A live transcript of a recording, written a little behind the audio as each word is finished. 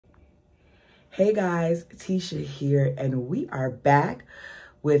Hey guys, Tisha here, and we are back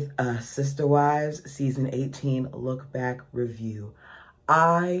with Sister Wives Season 18 Look Back Review.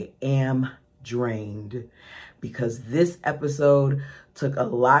 I am drained because this episode took a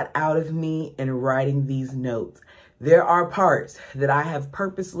lot out of me in writing these notes. There are parts that I have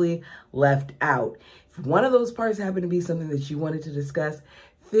purposely left out. If one of those parts happened to be something that you wanted to discuss,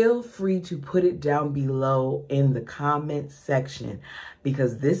 feel free to put it down below in the comment section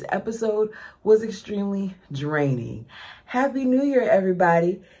because this episode was extremely draining. Happy New Year,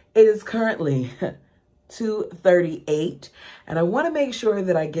 everybody. It is currently 2:38, and I want to make sure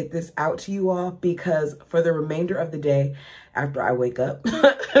that I get this out to you all because for the remainder of the day, after I wake up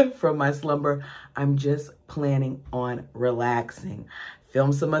from my slumber, I'm just planning on relaxing.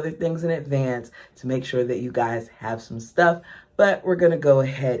 Film some other things in advance to make sure that you guys have some stuff, but we're going to go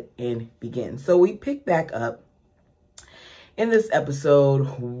ahead and begin. So we pick back up in this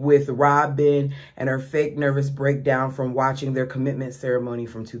episode with Robin and her fake nervous breakdown from watching their commitment ceremony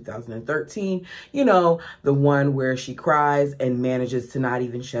from 2013. You know, the one where she cries and manages to not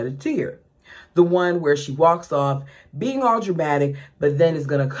even shed a tear. The one where she walks off being all dramatic, but then is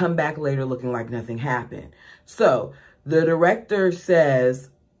going to come back later looking like nothing happened. So the director says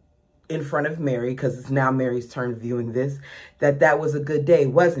in front of Mary, because it's now Mary's turn viewing this, that was a good day,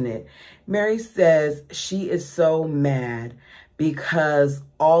 wasn't it? Mary says she is so mad because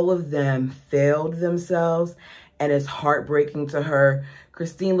all of them failed themselves and it's heartbreaking to her.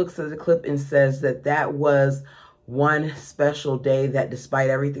 Christine looks at the clip and says that was one special day that despite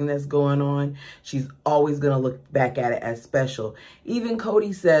everything that's going on, she's always going to look back at it as special. Even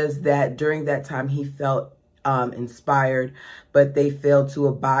Cody says that during that time he felt inspired, but they failed to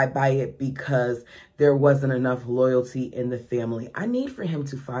abide by it because there wasn't enough loyalty in the family. I need for him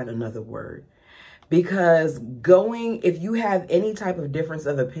to find another word because if you have any type of difference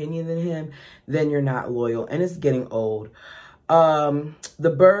of opinion than him, then you're not loyal and it's getting old.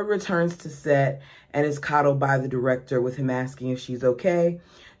 The bird returns to set and is coddled by the director with him asking if she's okay.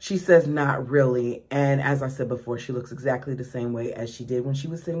 She says not really. And as I said before, she looks exactly the same way as she did when she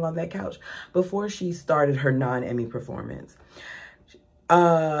was sitting on that couch before she started her non-Emmy performance.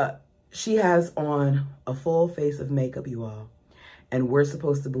 She has on a full face of makeup, you all. And we're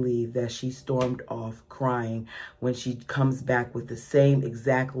supposed to believe that she stormed off crying when she comes back with the same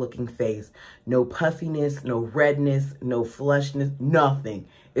exact looking face. No puffiness, no redness, no flushness, nothing.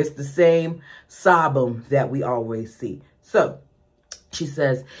 It's the same sobum that we always see. So she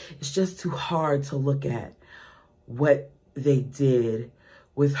says, it's just too hard to look at what they did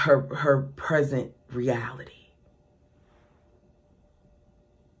with her present reality.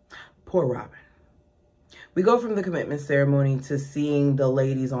 Poor Robin. We go from the commitment ceremony to seeing the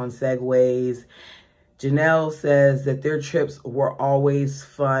ladies on Segways. Janelle says that their trips were always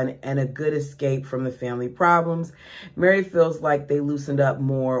fun and a good escape from the family problems. Mary feels like they loosened up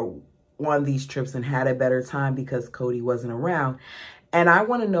more on these trips and had a better time because Cody wasn't around. And I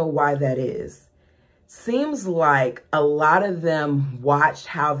want to know why that is. Seems like a lot of them watched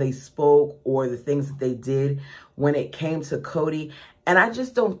how they spoke or the things that they did when it came to Cody. And I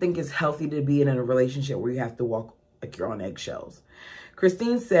just don't think it's healthy to be in a relationship where you have to walk like you're on eggshells.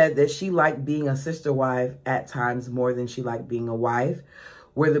 Christine said that she liked being a sister wife at times more than she liked being a wife,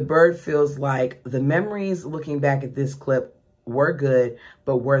 where the bird feels like the memories looking back at this clip were good,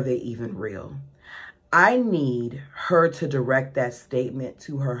 but were they even real? I need her to direct that statement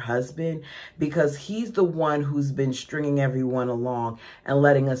to her husband because he's the one who's been stringing everyone along and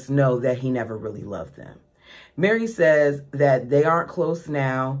letting us know that he never really loved them. Mary says that they aren't close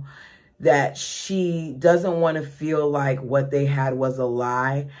now, that she doesn't want to feel like what they had was a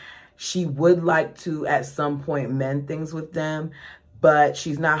lie. She would like to, at some point, mend things with them, but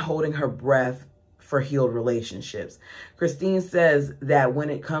she's not holding her breath for healed relationships. Christine says that when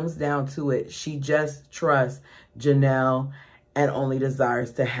it comes down to it, she just trusts Janelle and only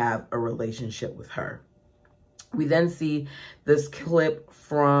desires to have a relationship with her. We then see this clip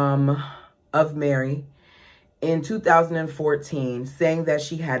of Mary in 2014 saying that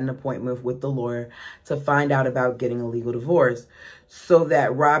she had an appointment with the lawyer to find out about getting a legal divorce so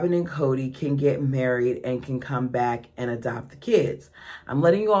that Robin and Cody can get married and can come back and adopt the kids. I'm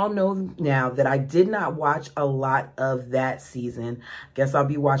letting you all know now that I did not watch a lot of that season. Guess I'll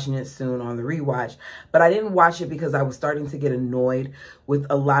be watching it soon on the rewatch, but I didn't watch it because I was starting to get annoyed with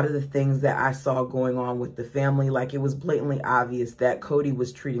a lot of the things that I saw going on with the family. Like, it was blatantly obvious that Cody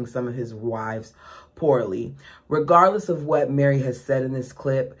was treating some of his wives poorly. Regardless of what Mary has said in this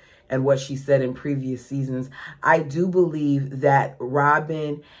clip and what she said in previous seasons, I do believe that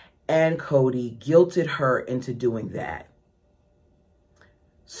Robin and Cody guilted her into doing that.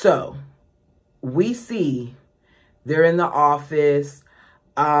 So we see they're in the office.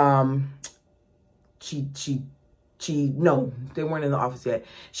 No, they weren't in the office yet.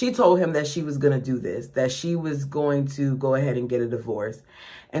 She told him that she was going to do this, that she was going to go ahead and get a divorce.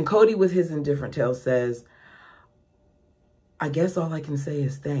 And Cody, with his indifferent tale, says, I guess all I can say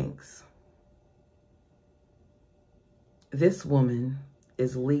is thanks. This woman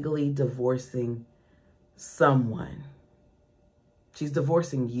is legally divorcing someone. She's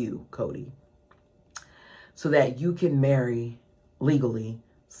divorcing you, Cody, so that you can marry legally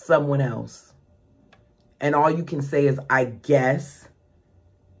someone else. And all you can say is, I guess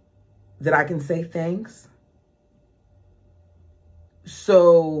that I can say thanks.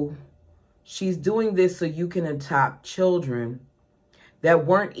 So she's doing this so you can adopt children that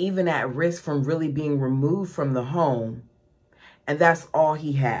weren't even at risk from really being removed from the home. And that's all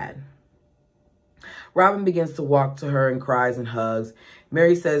he had. Robin begins to walk to her and cries and hugs.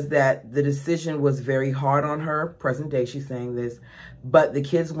 Mary says that the decision was very hard on her. Present day, she's saying this. But the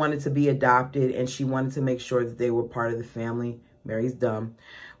kids wanted to be adopted, and she wanted to make sure that they were part of the family. Mary's dumb.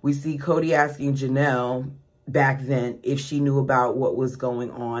 We see Cody asking Janelle back then if she knew about what was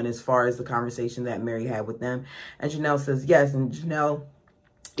going on as far as the conversation that Mary had with them. And Janelle says yes. And Janelle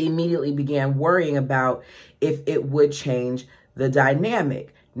immediately began worrying about if it would change the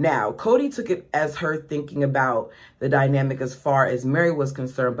dynamic. Now, Cody took it as her thinking about the dynamic as far as Mary was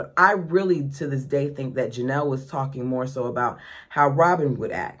concerned, but I really, to this day, think that Janelle was talking more so about how Robin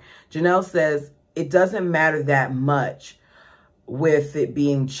would act. Janelle says it doesn't matter that much with it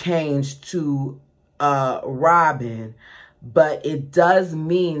being changed to Robin, but it does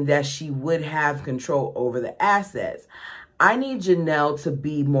mean that she would have control over the assets. I need Janelle to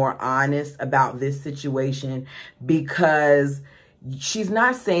be more honest about this situation, because she's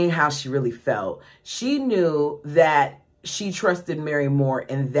not saying how she really felt. She knew that she trusted Mary more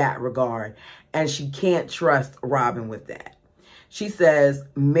in that regard, and she can't trust Robin with that. She says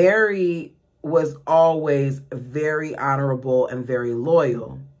Mary was always very honorable and very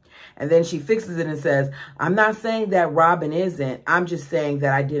loyal. And then she fixes it and says, I'm not saying that Robin isn't. I'm just saying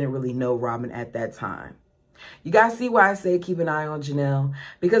that I didn't really know Robin at that time. You guys see why I say keep an eye on Janelle?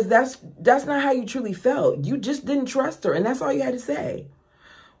 Because that's not how you truly felt. You just didn't trust her, and that's all you had to say.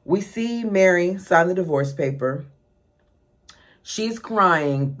 We see Mary sign the divorce paper. She's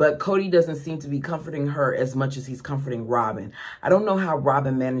crying, but Cody doesn't seem to be comforting her as much as he's comforting Robin. I don't know how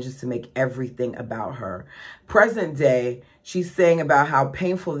Robin manages to make everything about her. Present day, she's saying about how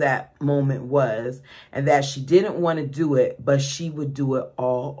painful that moment was and that she didn't want to do it, but she would do it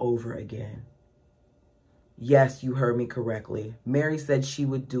all over again. Yes, you heard me correctly. Mary said she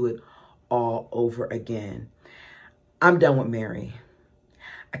would do it all over again. I'm done with Mary.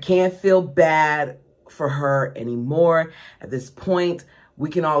 I can't feel bad for her anymore. At this point, we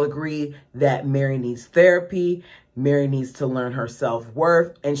can all agree that Mary needs therapy. Mary needs to learn her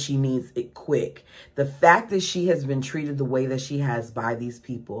self-worth, and she needs it quick. The fact that she has been treated the way that she has by these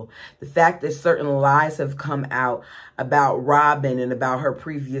people, the fact that certain lies have come out about Robin and about her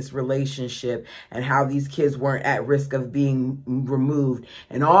previous relationship and how these kids weren't at risk of being removed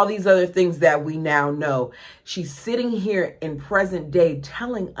and all these other things that we now know. She's sitting here in present day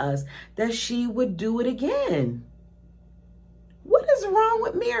telling us that she would do it again. What is wrong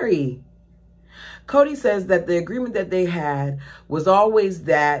with Mary? Cody says that the agreement that they had was always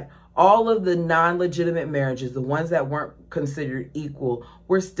that all of the non-legitimate marriages, the ones that weren't considered equal,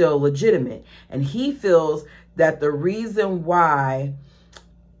 were still legitimate. And he feels that the reason why,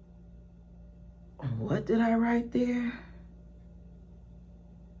 what did I write there?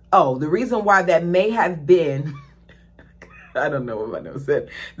 Oh, the reason why that may have been, I don't know what my notes said,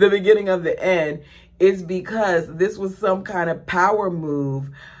 the beginning of the end, is because this was some kind of power move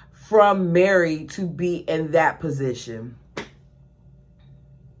from Mary to be in that position.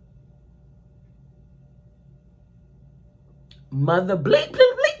 Mother bleep, bleep,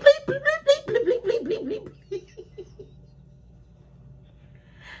 bleep, bleep, bleep, bleep, bleep, bleep, bleep, bleep, bleep.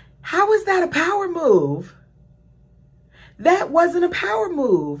 How is that a power move? That wasn't a power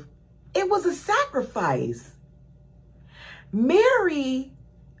move. It was a sacrifice. Mary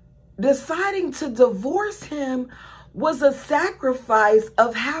deciding to divorce him was a sacrifice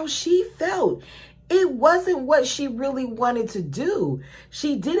of how she felt. It wasn't what she really wanted to do.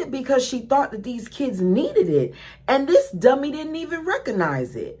 She did it because she thought that these kids needed it. And this dummy didn't even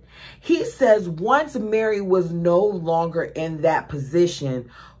recognize it. He says once Mary was no longer in that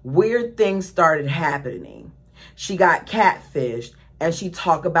position, weird things started happening. She got catfished and she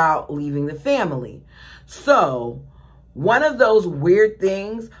talked about leaving the family. So one of those weird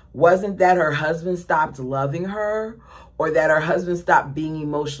things wasn't that her husband stopped loving her or that her husband stopped being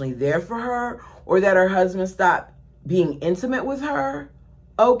emotionally there for her, or that her husband stopped being intimate with her,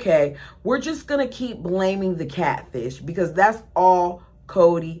 okay, we're just going to keep blaming the catfish because that's all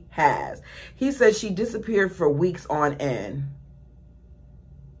Cody has. He says she disappeared for weeks on end.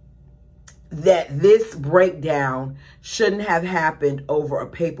 That this breakdown shouldn't have happened over a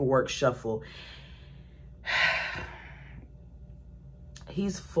paperwork shuffle.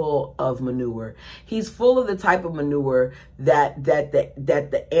 He's full of manure. He's full of the type of manure that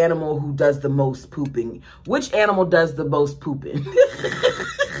the animal who does the most pooping. Which animal does the most pooping?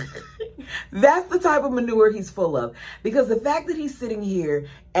 That's the type of manure he's full of. Because the fact that he's sitting here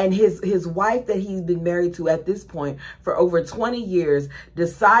and his wife that he's been married to at this point for over 20 years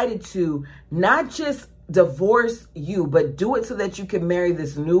decided to not just divorce you, but do it so that you can marry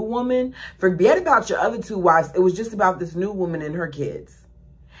this new woman. Forget about your other two wives. It was just about this new woman and her kids.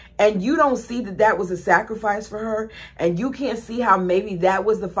 And you don't see that that was a sacrifice for her. And you can't see how maybe that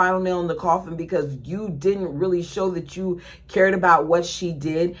was the final nail in the coffin because you didn't really show that you cared about what she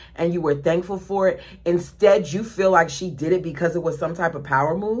did and you were thankful for it. Instead, you feel like she did it because it was some type of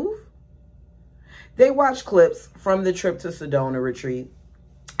power move. They watched clips from the trip to Sedona retreat.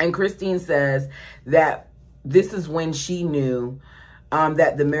 And Christine says that this is when she knew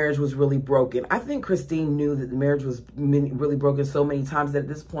that the marriage was really broken. I think Christine knew that the marriage was really broken so many times that at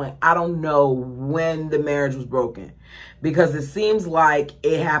this point, I don't know when the marriage was broken. Because it seems like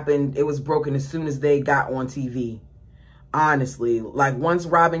it was broken as soon as they got on TV. Honestly, like once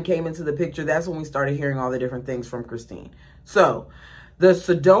Robin came into the picture, that's when we started hearing all the different things from Christine. So, the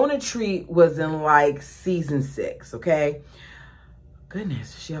Sedona treat was in like season 6, okay?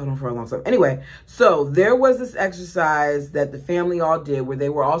 Goodness, she held on for a long time. Anyway, so there was this exercise that the family all did where they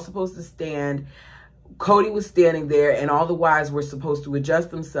were all supposed to stand. Cody was standing there and all the wives were supposed to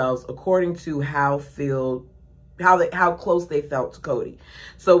adjust themselves according to how close they felt to Cody.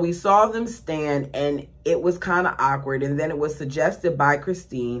 So we saw them stand and it was kind of awkward. And then it was suggested by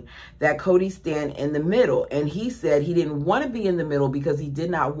Christine that Cody stand in the middle. And he said he didn't want to be in the middle because he did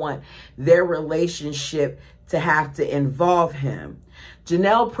not want their relationship to have to involve him.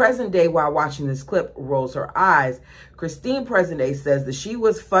 Janelle, present day, while watching this clip, rolls her eyes. Christine, present day, says that she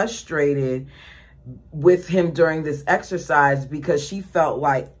was frustrated with him during this exercise because she felt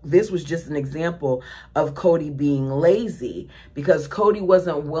like this was just an example of Cody being lazy because Cody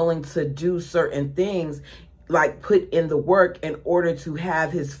wasn't willing to do certain things like put in the work in order to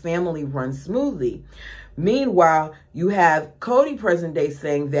have his family run smoothly. Meanwhile, you have Cody present day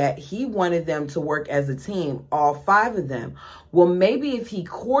saying that he wanted them to work as a team, all 5 of them. Well, maybe if he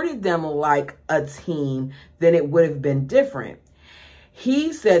courted them like a team, then it would have been different.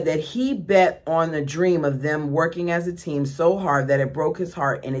 He said that he bet on the dream of them working as a team so hard that it broke his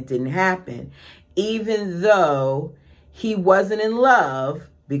heart and it didn't happen. Even though he wasn't in love,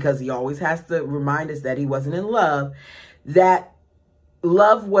 because he always has to remind us that he wasn't in love, that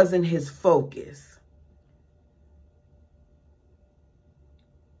love wasn't his focus.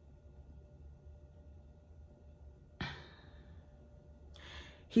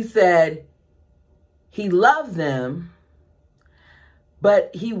 He said he loved them,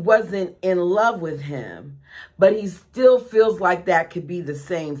 but he wasn't in love with him. But he still feels like that could be the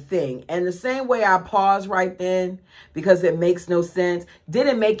same thing. And the same way I paused right then, because it makes no sense,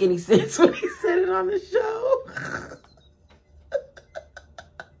 didn't make any sense when he said it on the show.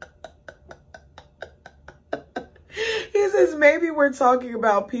 He says, maybe we're talking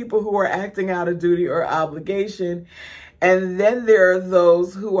about people who are acting out of duty or obligation. And then there are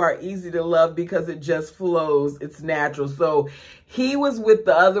those who are easy to love because it just flows. It's natural. So he was with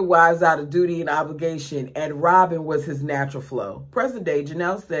the other wives out of duty and obligation, and Robin was his natural flow. Present day,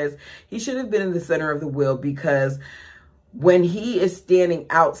 Janelle says he should have been in the center of the wheel because when he is standing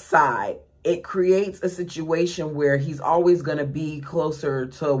outside, it creates a situation where he's always going to be closer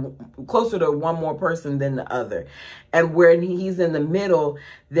to one more person than the other. And when he's in the middle,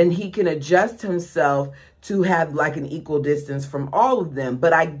 then he can adjust himself to have like an equal distance from all of them.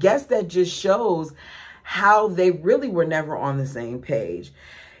 But I guess that just shows how they really were never on the same page.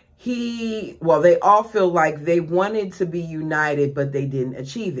 They all feel like they wanted to be united, but they didn't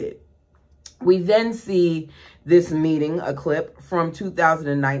achieve it. We then see this meeting, a clip from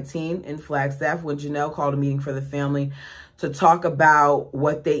 2019 in Flagstaff when Janelle called a meeting for the family to talk about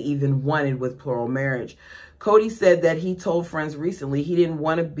what they even wanted with plural marriage. Cody said that he told friends recently he didn't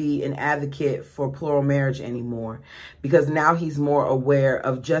want to be an advocate for plural marriage anymore because now he's more aware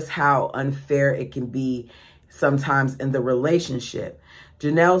of just how unfair it can be sometimes in the relationship.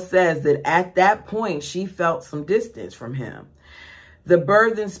 Janelle says that at that point, she felt some distance from him. The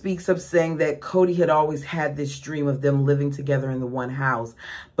Bird then speaks up saying that Cody had always had this dream of them living together in the one house,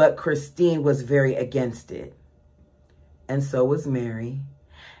 but Christine was very against it. And so was Mary,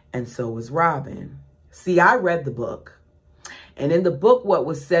 and so was Robin. See, I read the book. And in the book, what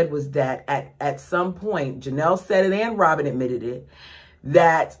was said was that at some point, Janelle said it and Robin admitted it,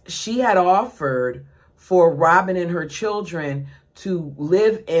 that she had offered for Robin and her children to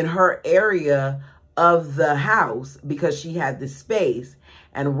live in her area of the house because she had the space.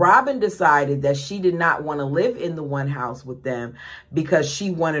 And Robin decided that she did not want to live in the one house with them because she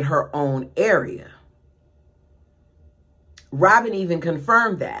wanted her own area. Robin even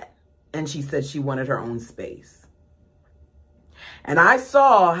confirmed that. And she said she wanted her own space. And I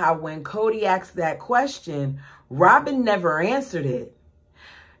saw how when Cody asked that question, Robin never answered it.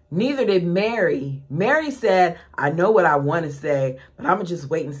 Neither did Mary. Mary said, I know what I want to say, but I'm going to just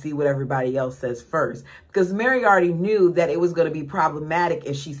wait and see what everybody else says first. Because Mary already knew that it was going to be problematic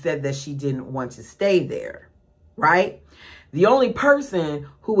if she said that she didn't want to stay there, right? The only person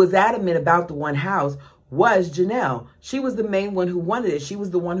who was adamant about the one house was Janelle. She was the main one who wanted it. She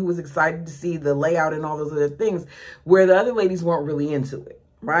was the one who was excited to see the layout and all those other things, where the other ladies weren't really into it,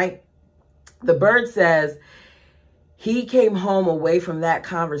 right? The Bird says he came home away from that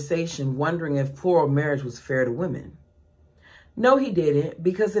conversation wondering if plural marriage was fair to women. No, he didn't,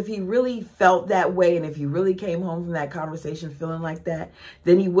 because if he really felt that way and if he really came home from that conversation feeling like that,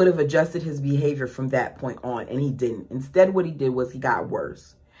 then he would have adjusted his behavior from that point on, and he didn't. Instead, what he did was he got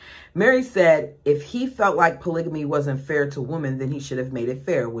worse. Mary said if he felt like polygamy wasn't fair to women, then he should have made it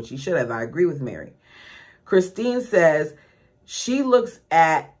fair, which he should have. I agree with Mary. Christine says she looks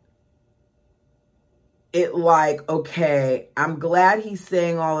at it like, okay, I'm glad he's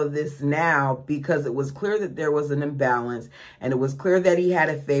saying all of this now because it was clear that there was an imbalance and it was clear that he had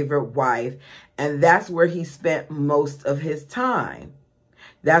a favorite wife, and that's where he spent most of his time.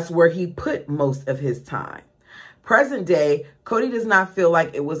 That's where he put most of his time. Present day, Cody does not feel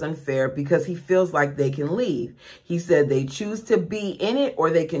like it was unfair because he feels like they can leave. He said they choose to be in it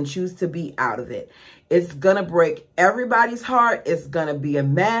or they can choose to be out of it. It's going to break everybody's heart. It's going to be a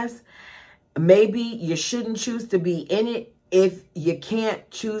mess. Maybe you shouldn't choose to be in it if you can't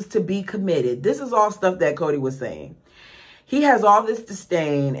choose to be committed. This is all stuff that Cody was saying. He has all this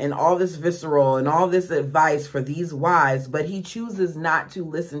disdain and all this visceral and all this advice for these wives, but he chooses not to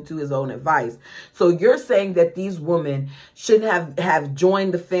listen to his own advice. So you're saying that these women shouldn't have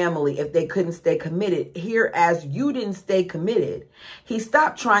joined the family if they couldn't stay committed. Here, as you didn't stay committed, he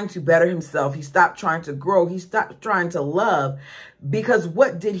stopped trying to better himself. He stopped trying to grow. He stopped trying to love, because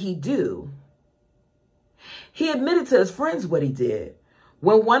what did he do? He admitted to his friends what he did.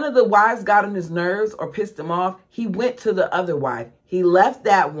 When one of the wives got on his nerves or pissed him off, he went to the other wife. He left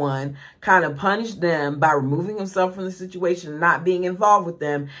that one, kind of punished them by removing himself from the situation, not being involved with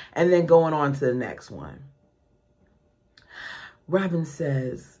them, and then going on to the next one. Robin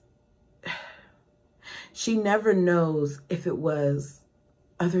says she never knows if it was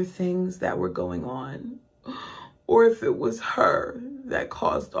other things that were going on or if it was her that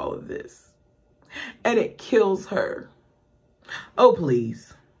caused all of this. And it kills her. Oh,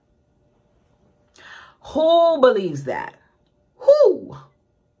 please. Who believes that? Who?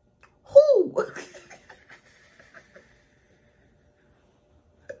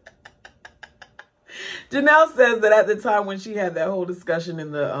 Janelle says that at the time when she had that whole discussion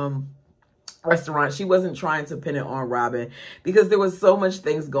in the restaurant, she wasn't trying to pin it on Robin because there was so much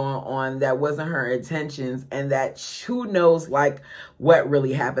things going on that wasn't her intentions, and that who knows like what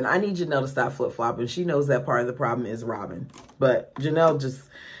really happened. I need Janelle to stop flip-flopping. She knows that part of the problem is Robin, but Janelle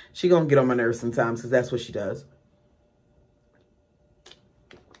she gonna get on my nerves sometimes because that's what she does.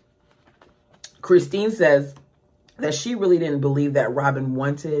 Christine says that she really didn't believe that Robin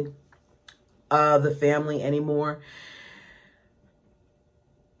wanted the family anymore.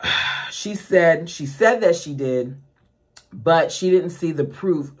 She said that she did, but she didn't see the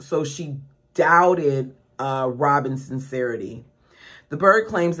proof, so she doubted Robin's sincerity. The Bird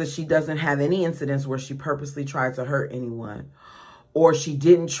claims that she doesn't have any incidents where she purposely tried to hurt anyone, or she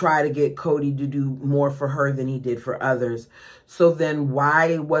didn't try to get Cody to do more for her than he did for others. So then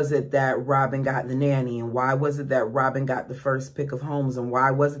why was it that Robin got the nanny? And why was it that Robin got the first pick of homes? And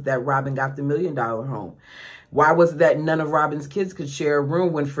why was it that Robin got the $1 million home? Why was it that none of Robin's kids could share a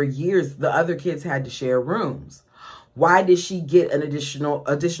room when for years the other kids had to share rooms? Why did she get an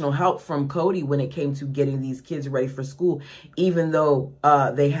additional help from Cody when it came to getting these kids ready for school, even though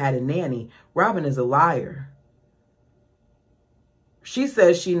they had a nanny? Robin is a liar. She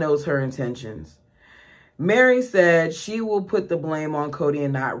says she knows her intentions. Mary said she will put the blame on Cody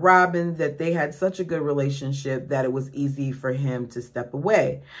and not Robin, that they had such a good relationship that it was easy for him to step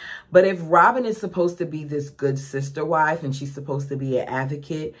away. But if Robin is supposed to be this good sister wife and she's supposed to be an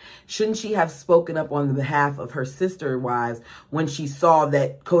advocate, shouldn't she have spoken up on behalf of her sister wives when she saw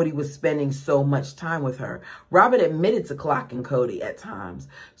that Cody was spending so much time with her? Robin admitted to clocking Cody at times.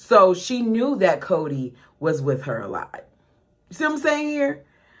 So she knew that Cody was with her a lot. You see what I'm saying here?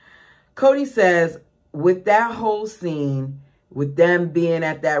 Cody says, with that whole scene, with them being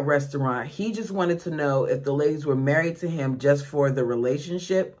at that restaurant, he just wanted to know if the ladies were married to him just for the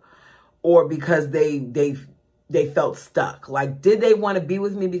relationship or because they felt stuck. Like, did they want to be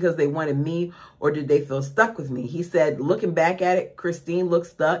with me because they wanted me, or did they feel stuck with me? He said, looking back at it, Christine looked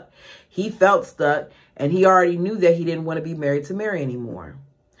stuck. He felt stuck, and he already knew that he didn't want to be married to Mary anymore.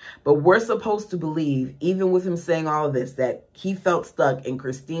 But we're supposed to believe, even with him saying all of this, that he felt stuck and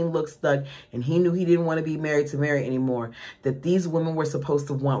Christine looked stuck and he knew he didn't want to be married to Mary anymore, that these women were supposed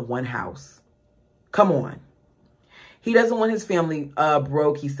to want one house. Come on. He doesn't want his family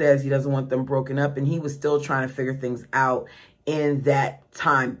broke. He says he doesn't want them broken up, and he was still trying to figure things out in that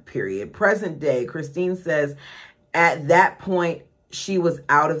time period. Present day, Christine says at that point, she was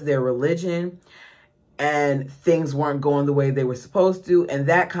out of their religion and things weren't going the way they were supposed to. And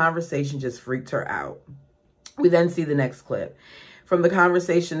that conversation just freaked her out. We then see the next clip from the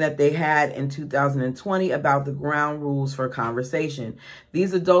conversation that they had in 2020 about the ground rules for conversation.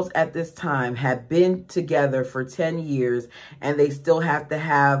 These adults at this time had been together for 10 years and they still have to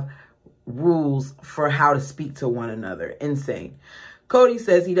have rules for how to speak to one another. Insane. Cody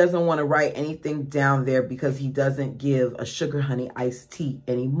says he doesn't want to write anything down there because he doesn't give a sugar honey iced tea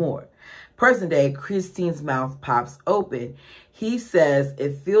anymore. Present day, Christine's mouth pops open. He says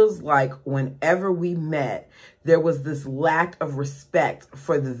it feels like whenever we met, there was this lack of respect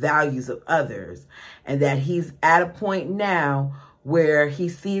for the values of others, and that he's at a point now where he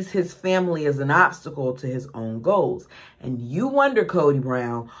sees his family as an obstacle to his own goals. And you wonder, Cody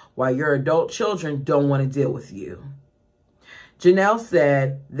Brown, why your adult children don't want to deal with you. Janelle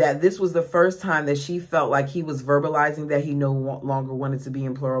said that this was the first time that she felt like he was verbalizing that he no longer wanted to be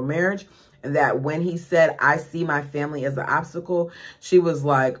in plural marriage. And that when he said, I see my family as an obstacle, she was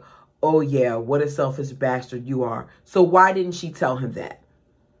like, oh yeah, what a selfish bastard you are. So why didn't she tell him that?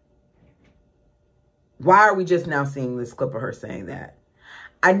 Why are we just now seeing this clip of her saying that?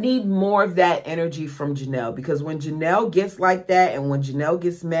 I need more of that energy from Janelle, because when Janelle gets like that and when Janelle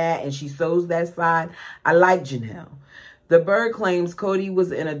gets mad and she sows that side, I like Janelle. The Bird claims Cody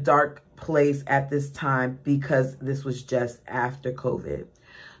was in a dark place at this time because this was just after COVID.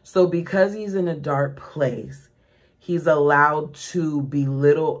 So because he's in a dark place, he's allowed to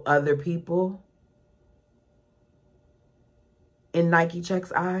belittle other people in Nike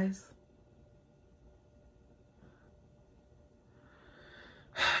Check's eyes.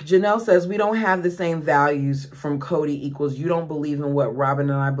 Janelle says, we don't have the same values from Cody equals you don't believe in what Robin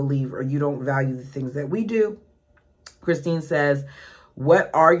and I believe, or you don't value the things that we do. Christine says,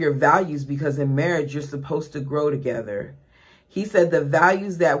 what are your values? Because in marriage, you're supposed to grow together. He said the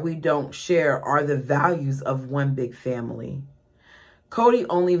values that we don't share are the values of one big family. Cody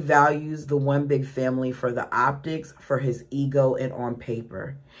only values the one big family for the optics, for his ego, and on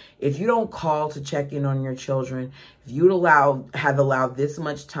paper. If you don't call to check in on your children, if you have allowed this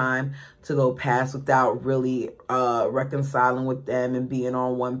much time to go past without really reconciling with them and being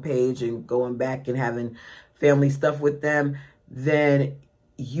on one page and going back and having family stuff with them, then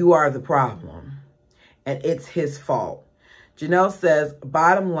you are the problem. And it's his fault. Janelle says,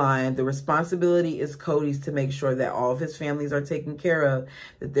 bottom line, the responsibility is Cody's to make sure that all of his families are taken care of,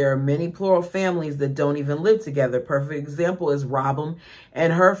 that there are many plural families that don't even live together. Perfect example is Robin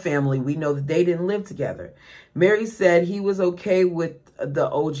and her family. We know that they didn't live together. Mary said he was okay with the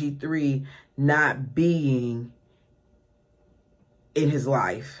OG3 not being in his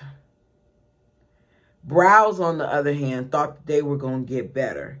life. Browse, on the other hand, thought that they were going to get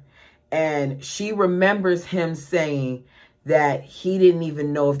better. And she remembers him saying that he didn't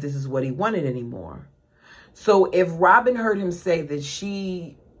even know if this is what he wanted anymore. So if Robin heard him say that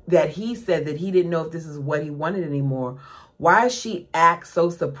he said that he didn't know if this is what he wanted anymore, why does she act so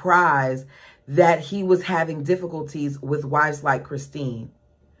surprised that he was having difficulties with wives like Christine?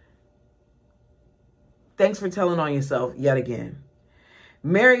 Thanks for telling on yourself yet again.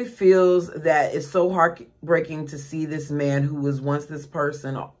 Mary feels that it's so heartbreaking to see this man who was once this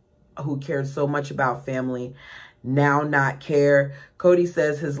person who cared so much about family now not care. Cody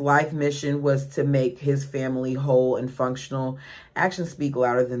says his life mission was to make his family whole and functional. Actions speak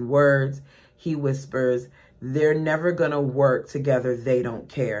louder than words. He whispers, they're never going to work together. They don't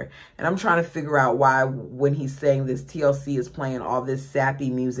care. And I'm trying to figure out why, when he's saying this, TLC is playing all this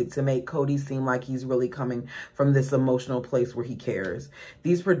sappy music to make Cody seem like he's really coming from this emotional place where he cares.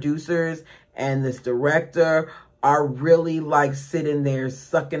 These producers and this director are really like sitting there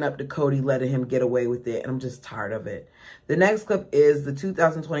sucking up to Cody, letting him get away with it. And I'm just tired of it. The next clip is the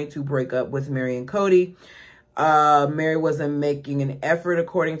 2022 breakup with Mary and Cody. Mary wasn't making an effort,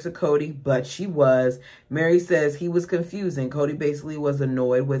 according to Cody, but she was. Mary says he was confusing. Cody basically was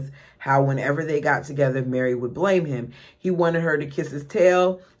annoyed with how whenever they got together, Mary would blame him. He wanted her to kiss his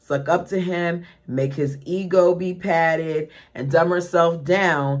tail, suck up to him, make his ego be patted, and dumb herself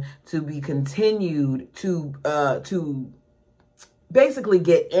down to be continued to basically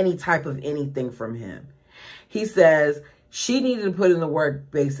get any type of anything from him. He says she needed to put in the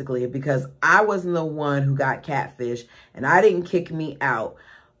work, basically, because I wasn't the one who got catfish and I didn't kick me out.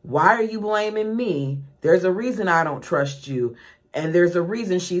 Why are you blaming me? There's a reason I don't trust you, and there's a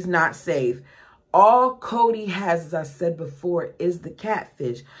reason she's not safe. All Cody has, as I said before, is the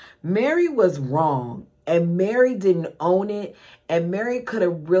catfish. Mary was wrong, and Mary didn't own it, and Mary could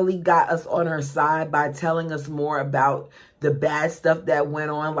have really got us on her side by telling us more about the bad stuff that went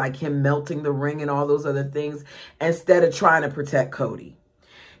on, like him melting the ring and all those other things, instead of trying to protect Cody.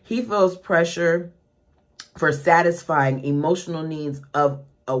 He feels pressure for satisfying emotional needs of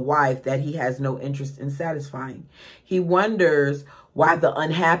a wife that he has no interest in satisfying. He wonders why the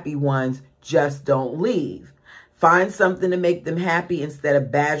unhappy ones just don't leave. Find something to make them happy instead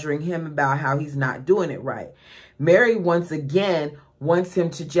of badgering him about how he's not doing it right. Mary, once again, wants him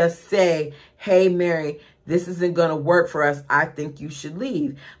to just say, hey, Mary, this isn't going to work for us. I think you should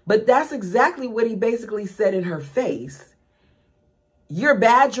leave. But that's exactly what he basically said in her face. You're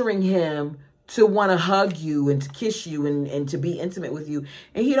badgering him to want to hug you and to kiss you and to be intimate with you,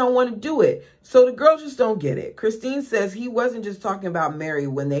 and he don't want to do it. So the girls just don't get it. Christine says he wasn't just talking about Mary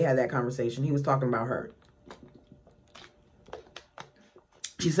when they had that conversation. He was talking about her.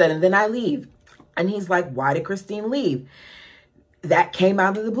 She said, and then I leave. And he's like, why did Christine leave? That came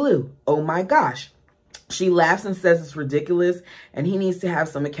out of the blue. Oh my gosh. She laughs and says it's ridiculous, and he needs to have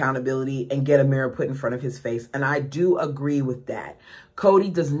some accountability and get a mirror put in front of his face. And I do agree with that. Cody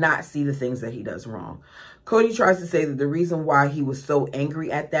does not see the things that he does wrong. Cody tries to say that the reason why he was so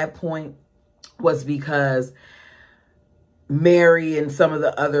angry at that point was because Mary and some of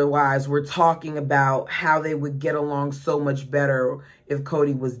the other wives were talking about how they would get along so much better if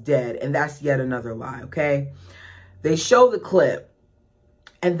Cody was dead. And that's yet another lie, okay? They show the clip.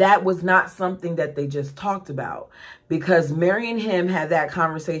 And that was not something that they just talked about, because Mary and him had that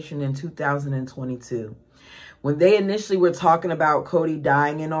conversation in 2022. When they initially were talking about Cody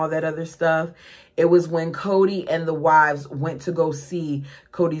dying and all that other stuff, it was when Cody and the wives went to go see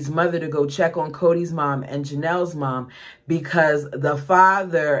Cody's mother to go check on Cody's mom and Janelle's mom, because the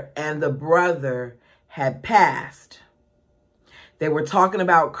father and the brother had passed. They were talking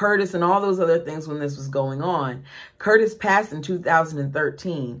about Curtis and all those other things when this was going on. Curtis passed in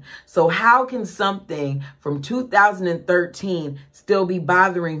 2013. So how can something from 2013 still be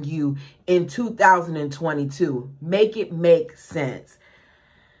bothering you in 2022? Make it make sense.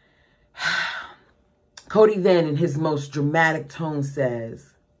 Cody then, in his most dramatic tone,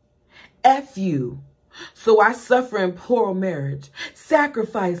 says, F you. So I suffer in plural marriage,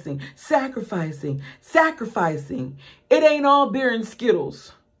 sacrificing. It ain't all beer and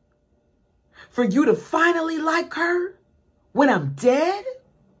Skittles. For you to finally like her when I'm dead?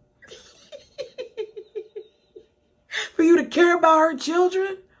 For you to care about her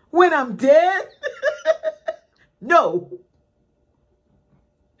children when I'm dead? No.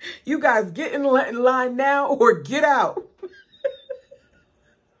 You guys get in line now or get out.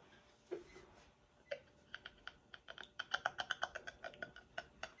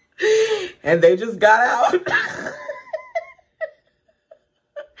 And they just got out.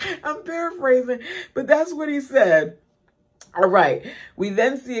 I'm paraphrasing, but that's what he said. All right. We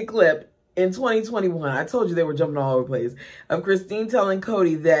then see a clip in 2021. I told you they were jumping all over the place, of Christine telling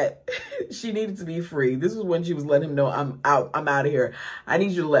Cody that she needed to be free. This was when she was letting him know, I'm out of here. I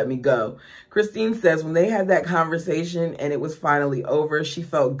need you to let me go. Christine says when they had that conversation and it was finally over, she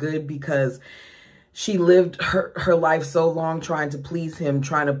felt good because she lived her life so long trying to please him,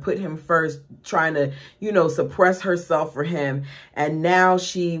 trying to put him first, trying to, suppress herself for him. And now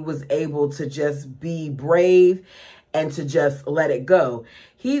she was able to just be brave and to just let it go.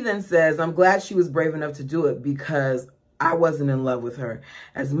 He then says, I'm glad she was brave enough to do it because I wasn't in love with her.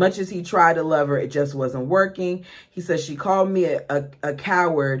 As much as he tried to love her, it just wasn't working. He says she called me a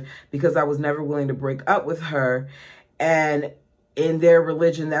coward because I was never willing to break up with her. And in their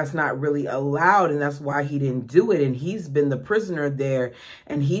religion, that's not really allowed, and that's why he didn't do it. And he's been the prisoner there,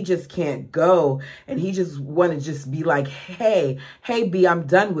 and he just can't go, and he just want to just be like, hey B, I'm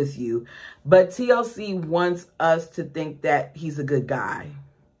done with you. But TLC wants us to think that he's a good guy.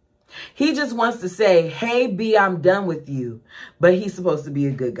 He just wants to say, hey B, I'm done with you, but he's supposed to be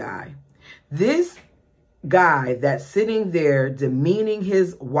a good guy. This guy that's sitting there demeaning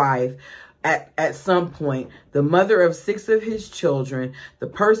his wife, at some point, the mother of 6 of his children, the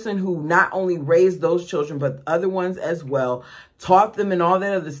person who not only raised those children, but other ones as well, taught them and all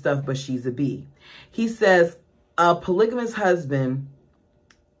that other stuff, but she's a B. He says a polygamous husband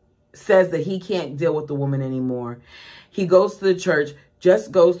says that he can't deal with the woman anymore. He goes to the church,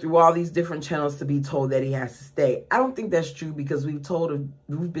 just goes through all these different channels to be told that he has to stay. I don't think that's true, because we've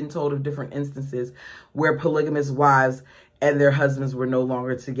been told of different instances where polygamous wives and their husbands were no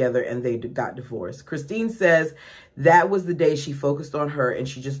longer together and they got divorced. Christine says that was the day she focused on her, and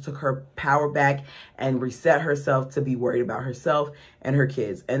she just took her power back and reset herself to be worried about herself and her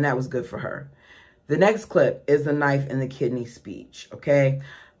kids. And that was good for her. The next clip is the knife and the kidney speech, okay?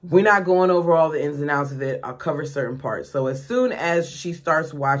 We're not going over all the ins and outs of it. I'll cover certain parts. So as soon as she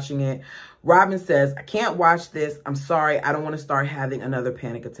starts watching it, Robin says, I can't watch this. I'm sorry. I don't want to start having another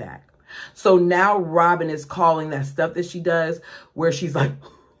panic attack. So now Robin is calling that stuff that she does where she's like,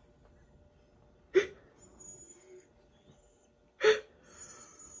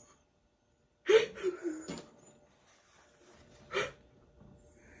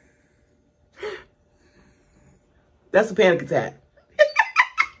 that's a panic attack.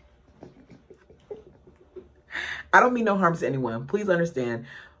 I don't mean no harm to anyone. Please understand.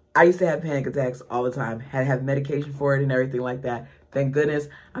 I used to have panic attacks all the time. Had to have medication for it and everything like that. Thank goodness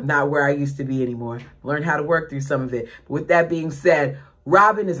I'm not where I used to be anymore. Learned how to work through some of it. But with that being said,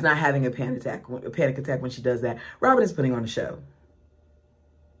 Robin is not having a panic attack when she does that. Robin is putting on a show.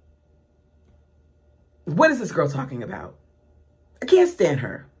 What is this girl talking about? I can't stand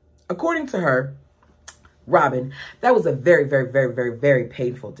her. According to her, Robin, that was a very, very, very, very, very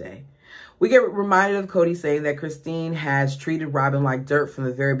painful day. We get reminded of Cody saying that Christine has treated Robin like dirt from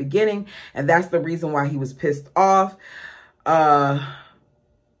the very beginning, and that's the reason why he was pissed off.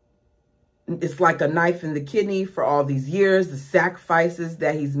 It's like a knife in the kidney for all these years. The sacrifices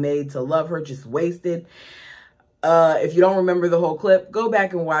that he's made to love her, just wasted. If you don't remember the whole clip, go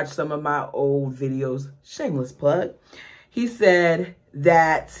back and watch some of my old videos. Shameless plug. He said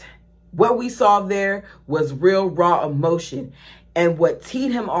that what we saw there was real raw emotion. And what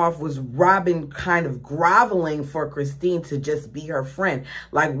teed him off was Robin kind of groveling for Christine to just be her friend.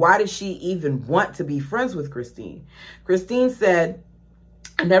 Like, why does she even want to be friends with Christine? Christine said,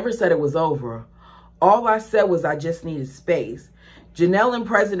 I never said it was over. All I said was I just needed space. Janelle in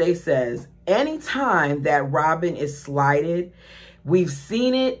present day says, anytime that Robin is slighted, we've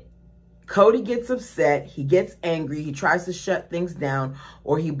seen it. Cody gets upset, he gets angry, he tries to shut things down,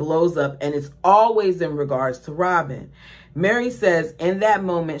 or he blows up, and it's always in regards to Robin. Mary says in that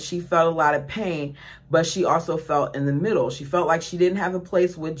moment, she felt a lot of pain, but she also felt in the middle. She felt like she didn't have a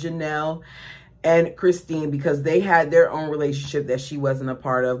place with Janelle and Christine because they had their own relationship that she wasn't a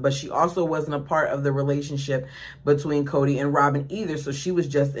part of, but she also wasn't a part of the relationship between Cody and Robin either, so she was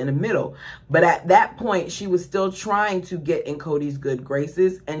just in the middle. But at that point, she was still trying to get in Cody's good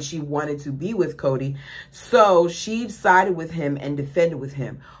graces, and she wanted to be with Cody, so she sided with him and defended with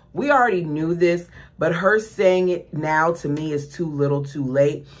him. We already knew this, but her saying it now to me is too little too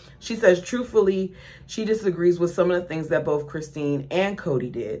late. She says, truthfully, she disagrees with some of the things that both Christine and Cody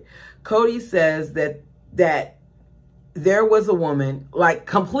did. Cody says that there was a woman, like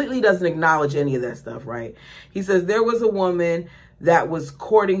completely doesn't acknowledge any of that stuff, right? He says there was a woman that was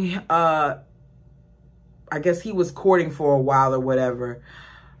courting, I guess he was courting for a while or whatever.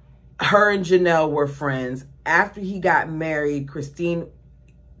 Her and Janelle were friends. After he got married, Christine,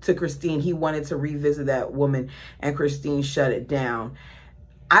 he wanted to revisit that woman, and Christine shut it down.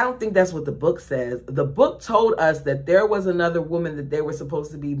 I don't think that's what the book says. The book told us that there was another woman that they were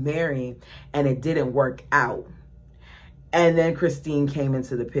supposed to be marrying, and it didn't work out. And then Christine came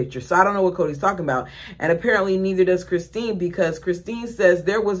into the picture. So I don't know what Cody's talking about. And apparently neither does Christine, because Christine says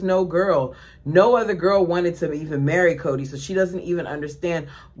there was no girl. No other girl wanted to even marry Cody. So she doesn't even understand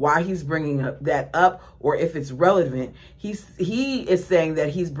why he's bringing that up or if it's relevant. He is saying that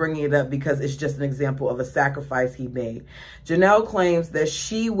he's bringing it up because it's just an example of a sacrifice he made. Janelle claims that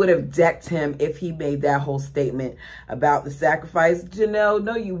she would have decked him if he made that whole statement about the sacrifice. Janelle,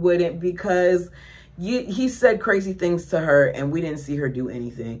 no, you wouldn't, because he said crazy things to her and we didn't see her do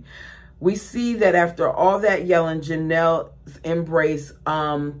anything. We see that after all that yelling, Janelle's embrace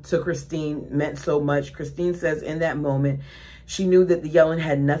to Christine meant so much. Christine says in that moment, She knew that the yelling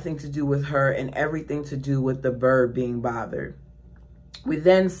had nothing to do with her and everything to do with the bird being bothered. We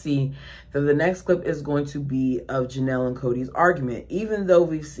then see that the next clip is going to be of Janelle and Cody's argument. Even though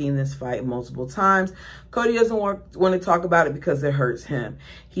we've seen this fight multiple times, Cody doesn't want to talk about it because it hurts him.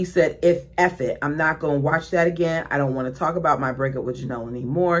 He said, F it, I'm not going to watch that again. I don't want to talk about my breakup with Janelle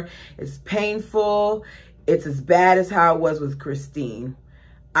anymore. It's painful. It's as bad as how it was with Christine.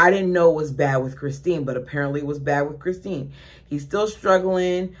 I didn't know it was bad with Christine, but apparently it was bad with Christine. He's still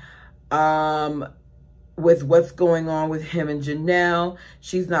struggling with what's going on with him and Janelle.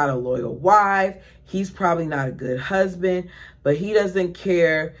 She's not a loyal wife. He's probably not a good husband, but he doesn't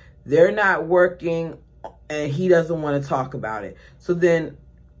care. They're not working and he doesn't want to talk about it. So then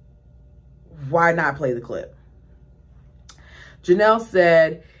why not play the clip? Janelle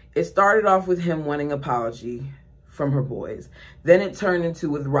said it started off with him wanting an apology from her boys. Then it turned into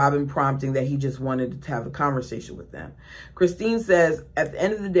with Robin prompting that he just wanted to have a conversation with them. Christine says, at the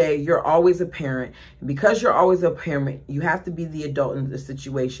end of the day, you're always a parent. And because you're always a parent, you have to be the adult in the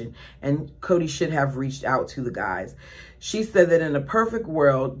situation. And Cody should have reached out to the guys. She said that in a perfect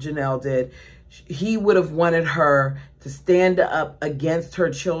world, Janelle did, he would have wanted her to stand up against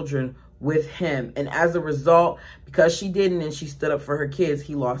her children with him. And as a result, because she didn't and she stood up for her kids,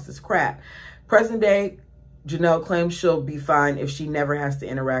 he lost his crap. Present day, Janelle claims she'll be fine if she never has to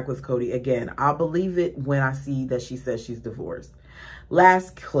interact with Cody again. I'll believe it when I see that she says she's divorced.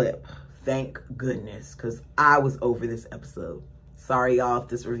 Last clip. Thank goodness, because I was over this episode. Sorry, y'all, if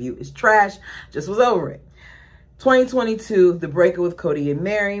this review is trash. Just was over it. 2022, the breakup with Cody and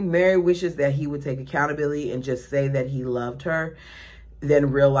Mary. Mary wishes that he would take accountability and just say that he loved her.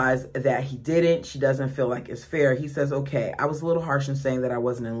 Then realize that he didn't. She doesn't feel like it's fair. He says, okay, I was a little harsh in saying that I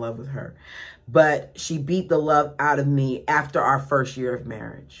wasn't in love with her, but she beat the love out of me after our first year of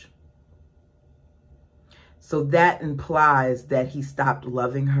marriage. So that implies that he stopped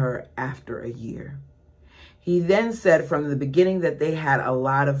loving her after a year. He then said from the beginning that they had a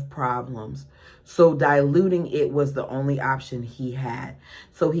lot of problems. So diluting it was the only option he had.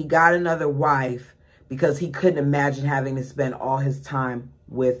 So he got another wife because he couldn't imagine having to spend all his time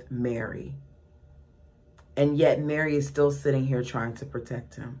with Mary. And yet Mary is still sitting here trying to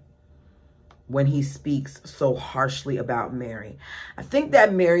protect him when he speaks so harshly about Mary. I think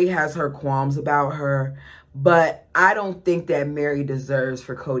that Mary has her qualms about her, but I don't think that Mary deserves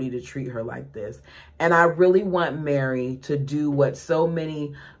for Cody to treat her like this. And I really want Mary to do what so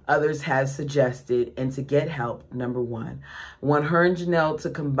many others have suggested and to get help, number one. I want her and Janelle to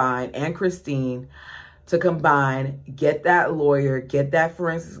combine, and Christine, to combine, get that lawyer, get that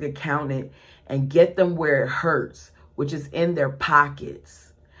forensic accountant, and get them where it hurts, which is in their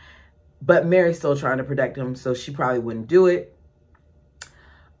pockets. But Mary's still trying to protect him, so she probably wouldn't do it.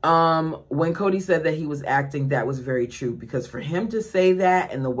 When Cody said that he was acting, that was very true, because for him to say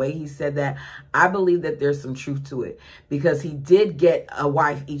that and the way he said that, I believe that there's some truth to it, because he did get a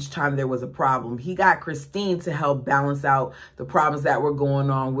wife each time there was a problem. He got Christine to help balance out the problems that were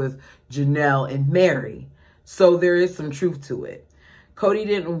going on with Janelle and Mary. So there is some truth to it. Cody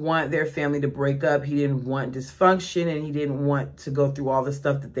didn't want their family to break up. He didn't want dysfunction, and he didn't want to go through all the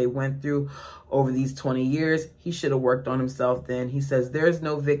stuff that they went through over these 20 years. He should have worked on himself then. He says there's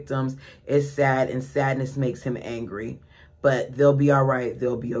no victims. It's sad, and sadness makes him angry. But they'll be all right.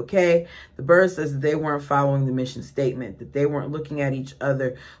 They'll be okay. The Bird says that they weren't following the mission statement, that they weren't looking at each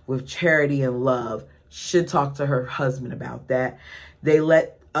other with charity and love. Should talk to her husband about that. They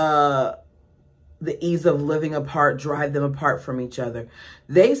let the ease of living apart drive them apart from each other.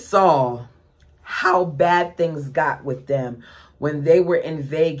 They saw how bad things got with them when they were in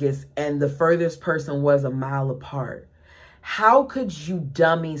Vegas and the furthest person was a mile apart. How could you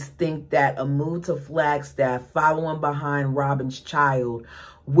dummies think that a move to Flagstaff following behind Robin's child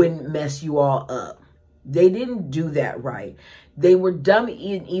wouldn't mess you all up? They didn't do that right. They were dumb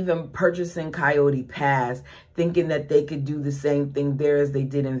in even purchasing Coyote Pass, thinking that they could do the same thing there as they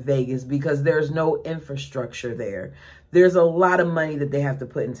did in Vegas, because there's no infrastructure there. There's a lot of money that they have to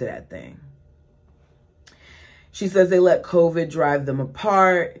put into that thing. She says they let COVID drive them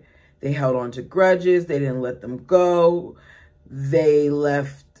apart. They held on to grudges. They didn't let them go. They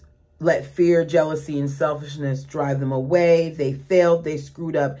let fear, jealousy, and selfishness drive them away. They failed, they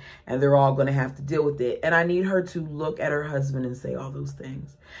screwed up, and they're all going to have to deal with it. And I need her to look at her husband and say all those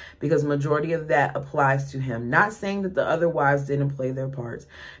things, because majority of that applies to him. Not saying that the other wives didn't play their parts,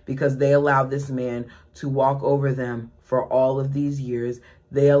 because they allowed this man to walk over them for all of these years.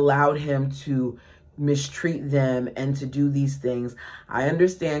 They allowed him to mistreat them and to do these things. I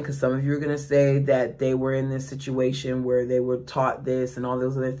understand, because some of you are going to say that they were in this situation where they were taught this and all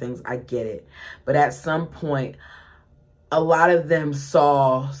those other things. I get it. But at some point, a lot of them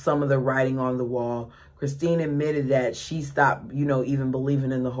saw some of the writing on the wall. Christine admitted that she stopped, you know, even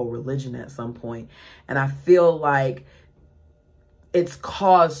believing in the whole religion at some point. And I feel like it's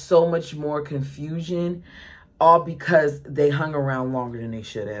caused so much more confusion, all because they hung around longer than they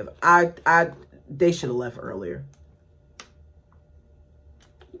should have. They should have left earlier.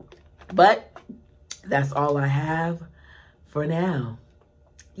 But that's all I have for now.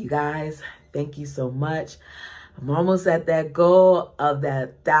 You guys, thank you so much. I'm almost at that goal of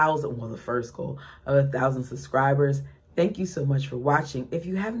that 1,000, well, the first goal of 1,000 subscribers. Thank you so much for watching. If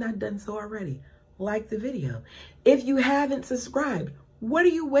you have not done so already, like the video. If you haven't subscribed, what are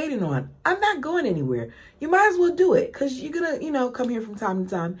you waiting on? I'm not going anywhere. You might as well do it, because you're going to, you know, come here from time to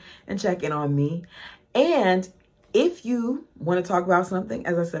time and check in on me. And if you want to talk about something,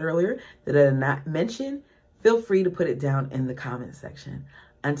 as I said earlier, that I did not mention, feel free to put it down in the comment section.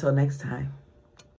 Until next time.